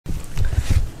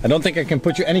I don't think I can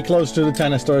put you any closer to the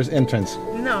China store's entrance.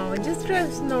 No, just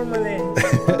dress normally.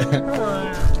 Come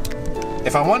on.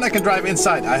 If I want, I can drive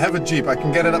inside. I have a Jeep. I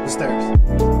can get it up the stairs.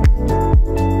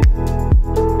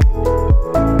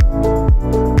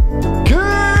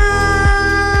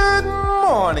 Good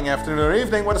morning, afternoon, or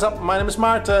evening. What is up? My name is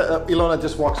Maarten. Ilona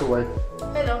just walks away.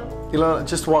 Hello. Ilona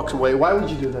just walks away. Why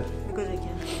would you do that? Because I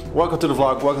can. Welcome to the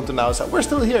vlog. Welcome to Now. We're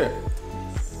still here.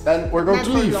 And we're going to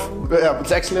leave. Yeah,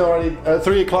 it's actually already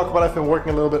 3 o'clock, but I've been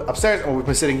working a little bit upstairs and we've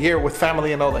been sitting here with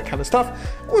family and all that kind of stuff.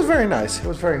 It was very nice. It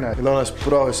was very nice. Ilona's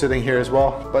bro is sitting here as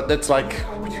well, but that's like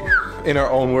in our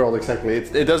own world exactly.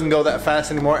 It doesn't go that fast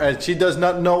anymore and she does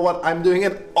not know what I'm doing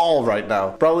at all right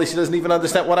now. Probably she doesn't even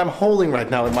understand what I'm holding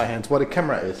right now in my hands, what a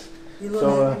camera is.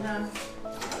 So,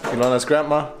 Ilona's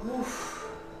grandma.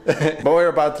 But we're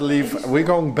about to leave. We're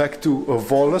going back to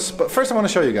Volos, but first I want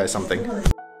to show you guys something.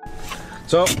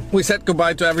 So we said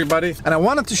goodbye to everybody, and I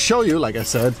wanted to show you, like I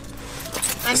said,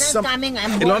 I'm not coming.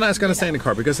 I'm Ilona is gonna stay in the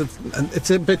car because it's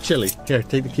a bit chilly. Here,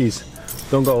 take the keys.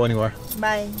 Don't go anywhere.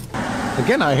 Bye.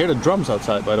 Again, I hear the drums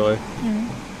outside, by the way.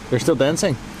 They're still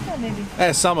dancing. Yeah,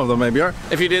 maybe. Some of them maybe are.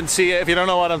 If you didn't see it, if you don't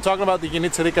know what I'm talking about, the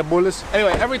Jongkind bullies.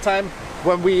 Anyway, every time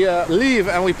when we leave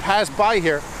and we pass by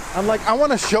here, I'm like, I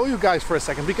want to show you guys for a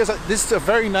second because this is a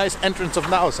very nice entrance of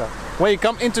Nausa. When you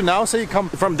come into Nausa, you come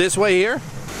from this way here.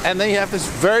 And then you have this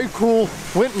very cool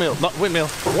windmill, not windmill,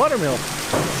 watermill.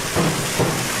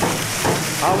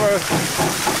 However,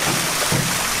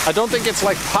 I don't think it's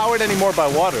like powered anymore by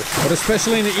water. But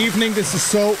especially in the evening, this is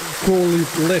so coolly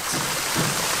lit.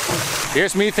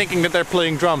 Here's me thinking that they're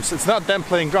playing drums. It's not them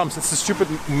playing drums, it's the stupid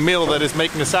mill that is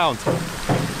making a sound.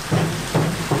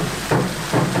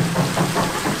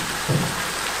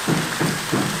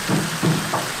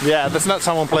 Yeah, that's not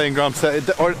someone playing drums,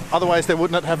 or otherwise they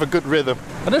would not have a good rhythm.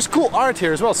 And there's cool art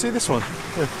here as well. See this one?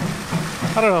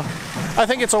 I don't know. I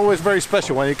think it's always very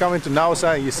special when you come into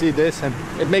Nausa and you see this, and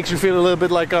it makes you feel a little bit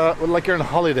like you're on a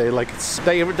holiday. Like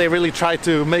they really try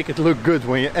to make it look good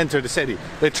when you enter the city.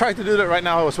 They try to do that right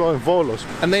now as well in Volos,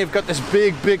 and they've got this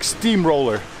big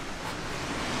steamroller.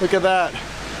 Look at that.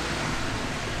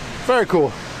 Very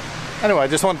cool. Anyway, I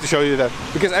just wanted to show you that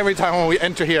because every time when we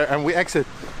enter here and we exit,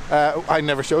 I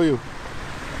never show you.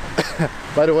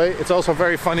 By the way, it's also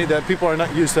very funny that people are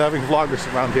not used to having vloggers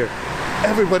around here.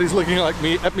 Everybody's looking at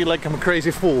me like I'm a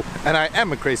crazy fool. And I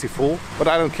am a crazy fool, but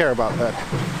I don't care about that.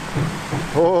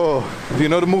 Oh, do you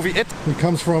know the movie It? It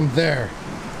comes from there.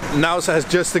 Nausa has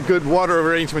just a good water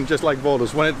arrangement, just like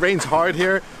Volos. When it rains hard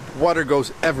here, water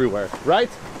goes everywhere, right?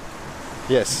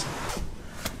 Yes.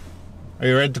 Are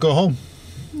you ready to go home?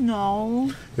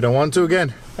 No. You don't want to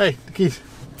again? Hey, the keys.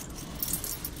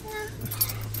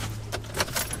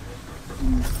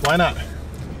 Why not?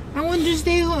 I want to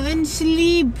stay home and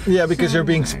sleep. Yeah, because you're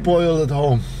being spoiled at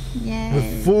home. Yeah.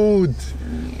 With food.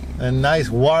 Yeah. And nice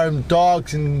warm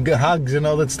dogs and hugs and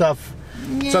all that stuff.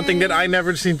 Yeah. Something that I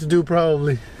never seem to do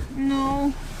probably.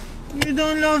 No. You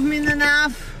don't love me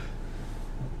enough.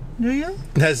 Do you?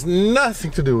 It has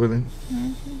nothing to do with it.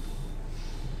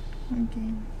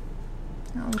 Okay.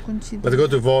 I'll consider. Let's go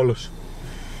to Volos.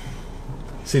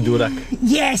 See Durak.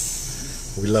 Yes!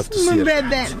 We love to see it.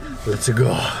 Let's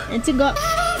go. Let's go.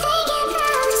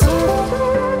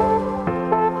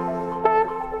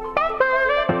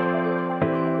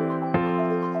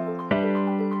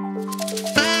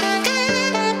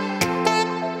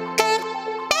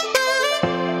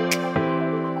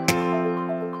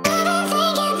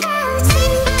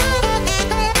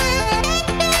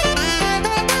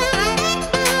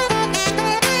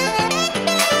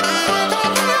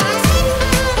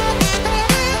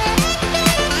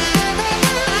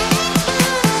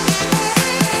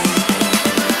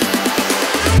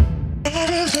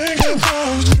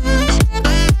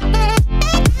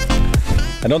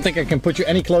 I don't think I can put you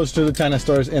any closer to the China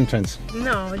store's entrance.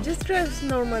 No, just dress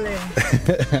normally.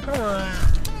 Come on.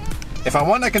 If I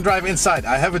want, I can drive inside.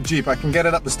 I have a Jeep. I can get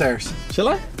it up the stairs. Shall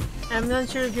I? I'm not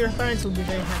sure if your parents will be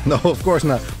very happy. No, of course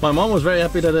not. My mom was very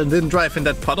happy that I didn't drive in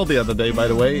that puddle the other day, by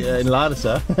the way, in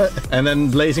Larissa. And then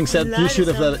Blazing said, you should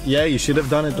have done it. Yeah, you should have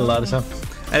done it in Larissa.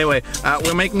 Anyway,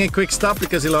 we're making a quick stop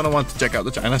because Ilona wants to check out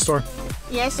the China store.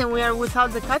 Yes, and we are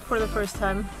without the cat for the first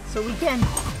time, so we can.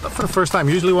 Not for the first time.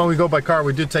 Usually when we go by car,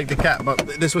 we do take the cat, but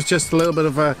this was just a little bit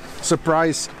of a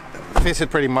surprise visit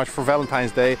pretty much for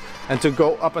Valentine's Day, and to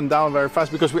go up and down very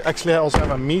fast because we actually also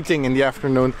have a meeting in the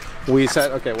afternoon. We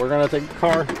said, okay, we're gonna take the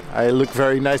car. I look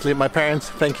very nicely at my parents.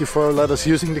 Thank you for letting us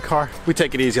using the car. We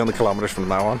take it easy on the kilometers from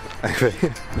now on. Anyway,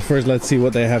 first let's see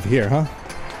what they have here, huh?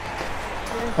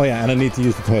 Oh yeah, and I need to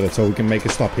use the toilet, so we can make a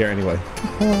stop here anyway.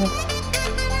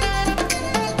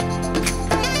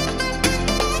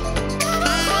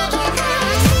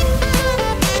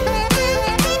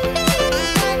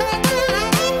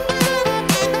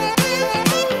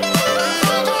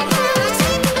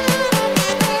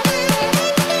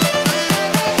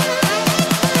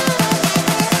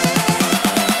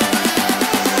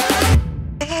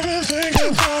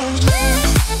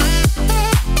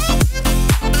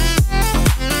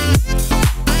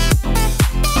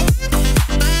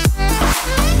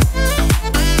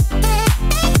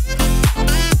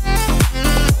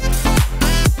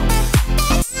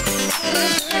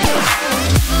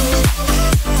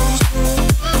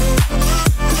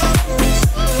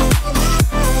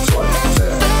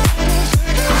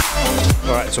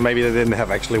 So maybe they didn't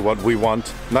have actually what we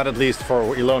want. Not at least for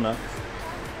Ilona.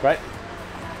 Right?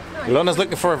 Ilona's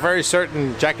looking for a very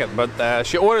certain jacket, but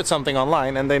she ordered something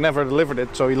online and they never delivered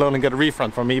it, so Ilona got a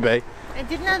refund from eBay. I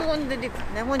did not want the different.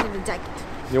 I wanted the jacket.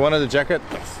 You wanted the jacket?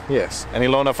 Yes. Yes. And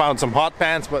Ilona found some hot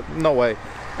pants, but no way.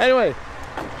 Anyway,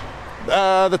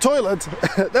 the toilet,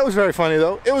 that was very funny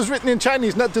though. It was written in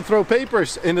Chinese not to throw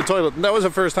papers in the toilet. And that was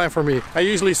the first time for me. I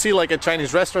usually see like at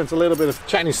Chinese restaurants a little bit of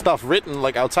Chinese stuff written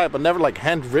like outside, but never like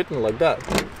handwritten like that.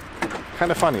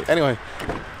 Kind of funny. Anyway.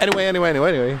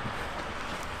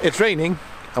 It's raining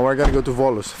and we're gonna go to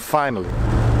Volos, finally.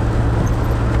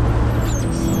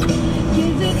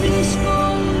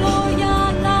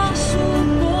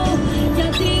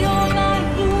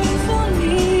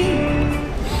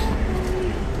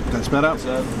 Καλησπέρα.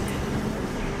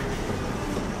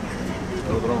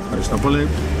 Ευχαριστώ πολύ.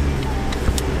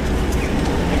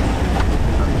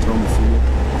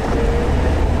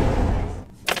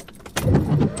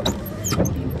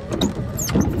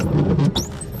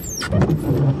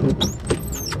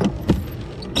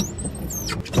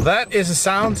 That is a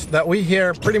sound that we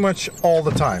hear pretty much all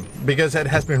the time because it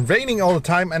has been raining all the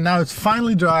time and now it's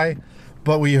finally dry,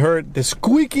 but we heard the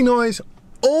squeaky noise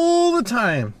all the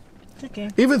time. Okay.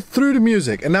 Even through the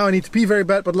music. And now I need to pee very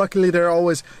bad, but luckily there are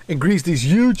always in Greece these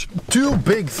huge, two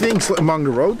big things among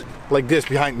the road, like this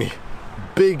behind me.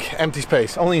 Big empty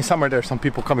space. Only in summer there's some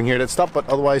people coming here that stop, but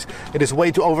otherwise it is way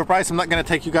too overpriced. I'm not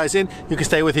gonna take you guys in. You can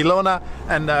stay with Ilona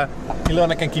and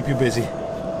Ilona can keep you busy.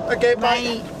 Okay,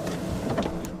 bye.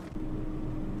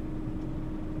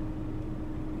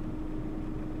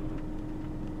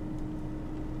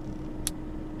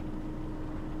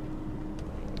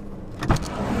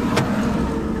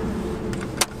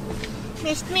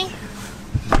 Missed me?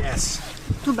 Yes.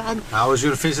 Too bad. How was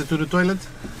your visit to the toilet?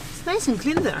 It's nice and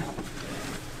clean there.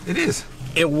 It is.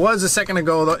 It was a second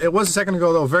ago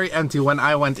though. Very empty when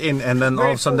I went in, and then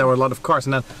all of a sudden there were a lot of cars,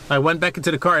 and then I went back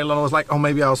into the car. Ilona was like, oh,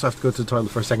 maybe I also have to go to the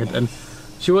toilet for a second, and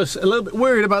she was a little bit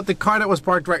worried about the car that was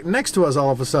parked right next to us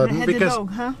all of a sudden. They had because the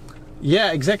dog, huh?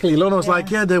 yeah, exactly. Ilona was like,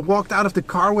 yeah, they walked out of the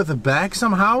car with a bag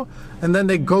somehow, and then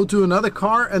they go to another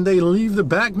car and they leave the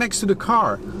bag next to the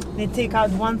car. They take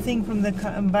out one thing from the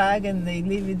bag and they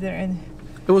leave it there. And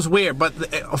it was weird, but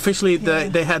officially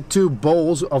they had 2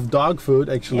 bowls of dog food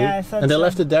actually, yeah, I thought and they so.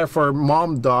 left it there for a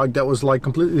mom dog that was like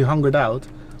completely hungered out.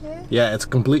 Yeah, it's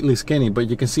completely skinny, but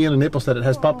you can see in the nipples that it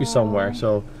has puppies somewhere.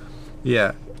 So,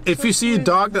 yeah, if you see a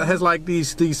dog that has like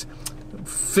these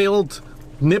filled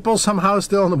nipples somehow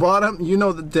still on the bottom, you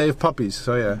know that they have puppies.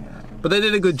 So yeah, but they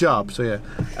did a good job. So yeah,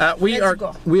 we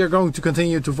are going to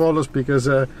continue to Volos because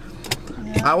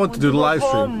I want to do the live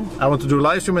stream. I want to do a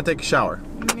live stream and take a shower.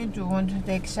 Me too. Want to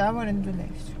take a shower and do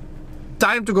live stream.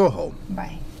 Time to go home.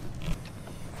 Bye.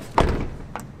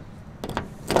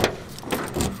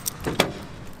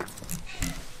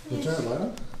 Good job, Lana.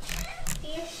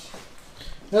 Yes.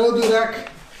 Hello, Dudak.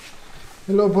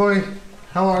 Hello, boy.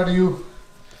 How are you?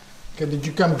 Okay, did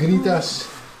you come greet us?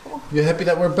 You happy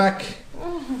that we're back?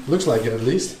 Looks like it, at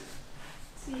least.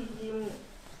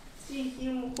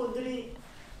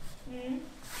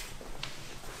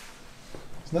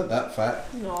 It's not that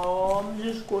fat. No, I'm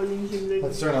just calling him.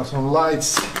 Let's turn on some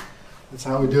lights. That's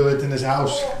how we do it in this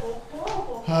house.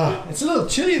 It's a little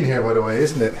chilly in here, by the way,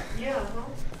 isn't it? Yeah.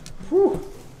 Whew.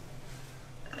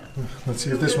 Let's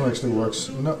see if this one actually works.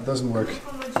 No, it doesn't work.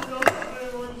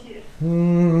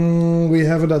 We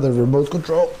have another remote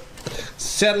control.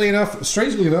 Sadly enough,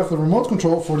 strangely enough, the remote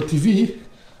control for the TV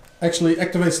actually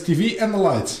activates the TV and the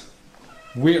lights.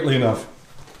 Weirdly enough.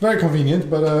 Very convenient,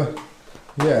 but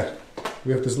yeah.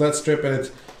 We have this LED strip and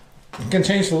it can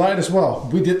change the light as well.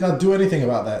 We did not do anything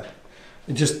about that.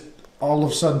 It just all of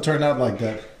a sudden turned out like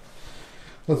that.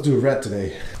 Let's do red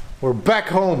today. We're back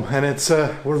home and it's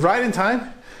we're right in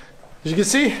time. As you can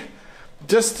see,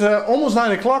 just almost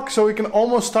 9 o'clock, so we can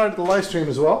almost start the live stream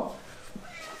as well.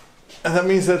 And that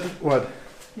means that, what?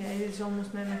 Yeah, it is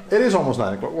almost 9 o'clock. It is almost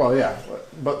 9 o'clock, well yeah.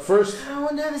 But first... I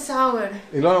want to have a shower.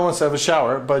 Ilona wants to have a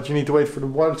shower, but you need to wait for the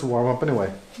water to warm up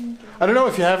anyway. Okay. I don't know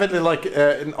if you have it in, like,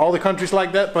 in all the countries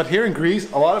like that, but here in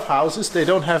Greece, a lot of houses, they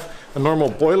don't have a normal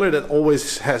boiler that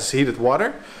always has heated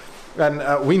water. And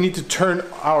we need to turn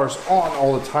ours on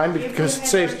all the time because it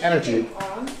saves energy.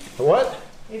 What?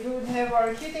 If we would have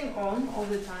our heating on all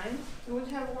the time, we would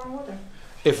have warm water.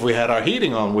 If we had our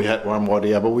heating on, we had warm water,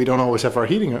 yeah, but we don't always have our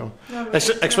heating on. No,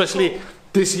 especially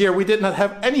this year, we did not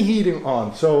have any heating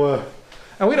on, so,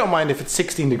 and we don't mind if it's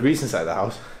 16 degrees inside the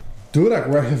house. Durak,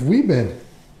 where have we been?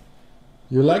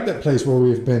 You like that place where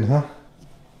we've been, huh?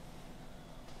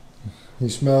 You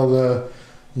smell the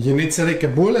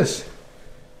Janitsarike bullets?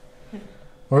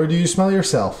 Or do you smell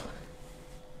yourself?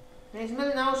 Hij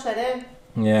smells nauseous, eh?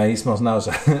 Yeah, he smells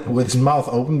nauseous. With his mouth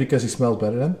open because he smells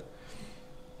better then.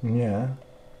 Yeah.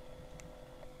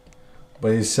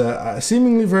 But he's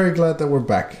seemingly very glad that we're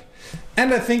back.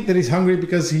 And I think that he's hungry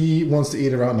because he wants to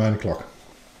eat around 9 o'clock.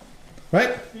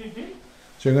 Right? Mm-hmm.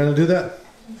 So you're going to do that?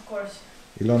 Of course.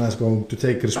 Ilona is going to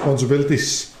take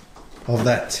responsibilities of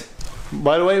that.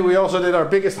 By the way, we also did our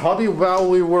biggest hobby while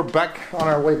we were back on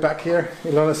our way back here.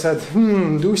 Ilona said,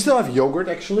 do we still have yogurt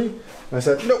actually? And I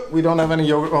said, no, we don't have any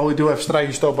yogurt. Well, we do have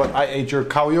strijkjesstoo, but I ate your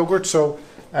cow yogurt, so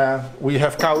we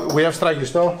have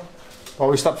strijkjesstoo. Well,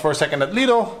 we stopped for a second at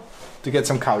Lidl to get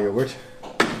some cow yogurt.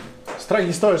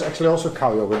 Strijkjesstoo is actually also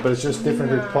cow yogurt, but it's just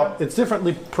differently it's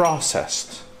differently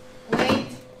processed. Wait.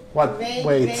 What?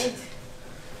 Wait.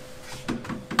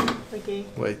 Okay.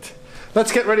 Wait.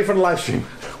 Let's get ready for the live stream.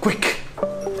 Quick.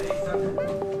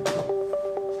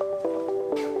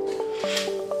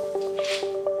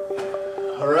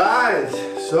 Alright,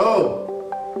 so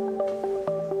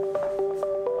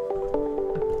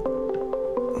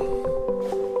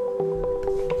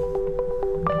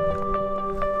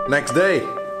next day.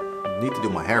 Need to do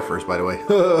my hair first, by the way.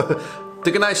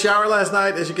 Took a nice shower last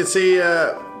night. As you can see,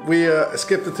 we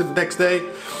skipped it to the next day.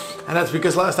 And that's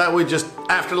because last night we just,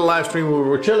 after the live stream, we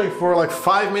were chilling for like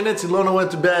 5 minutes. Ilona went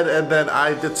to bed and then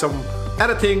I did some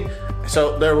editing.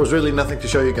 So there was really nothing to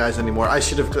show you guys anymore. I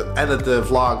should have edited the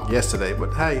vlog yesterday,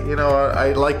 but hey, you know,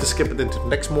 I like to skip it into the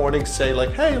next morning, say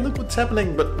like, hey, look what's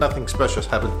happening, but nothing special has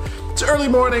happened. It's early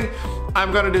morning.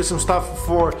 I'm gonna do some stuff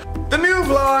for the new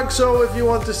vlog, so if you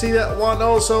want to see that one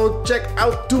also, check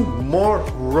out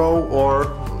tomorrow or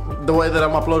the way that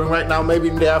I'm uploading right now, maybe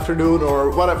in the afternoon or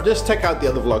whatever. Just check out the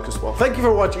other vlog as well. Thank you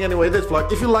for watching anyway this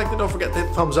vlog. If you liked it, don't forget to hit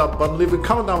the thumbs up button, leave a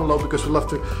comment down below because we love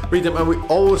to read them and we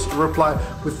always reply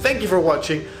with thank you for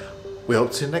watching. We hope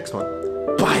to see you next one.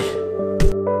 Bye!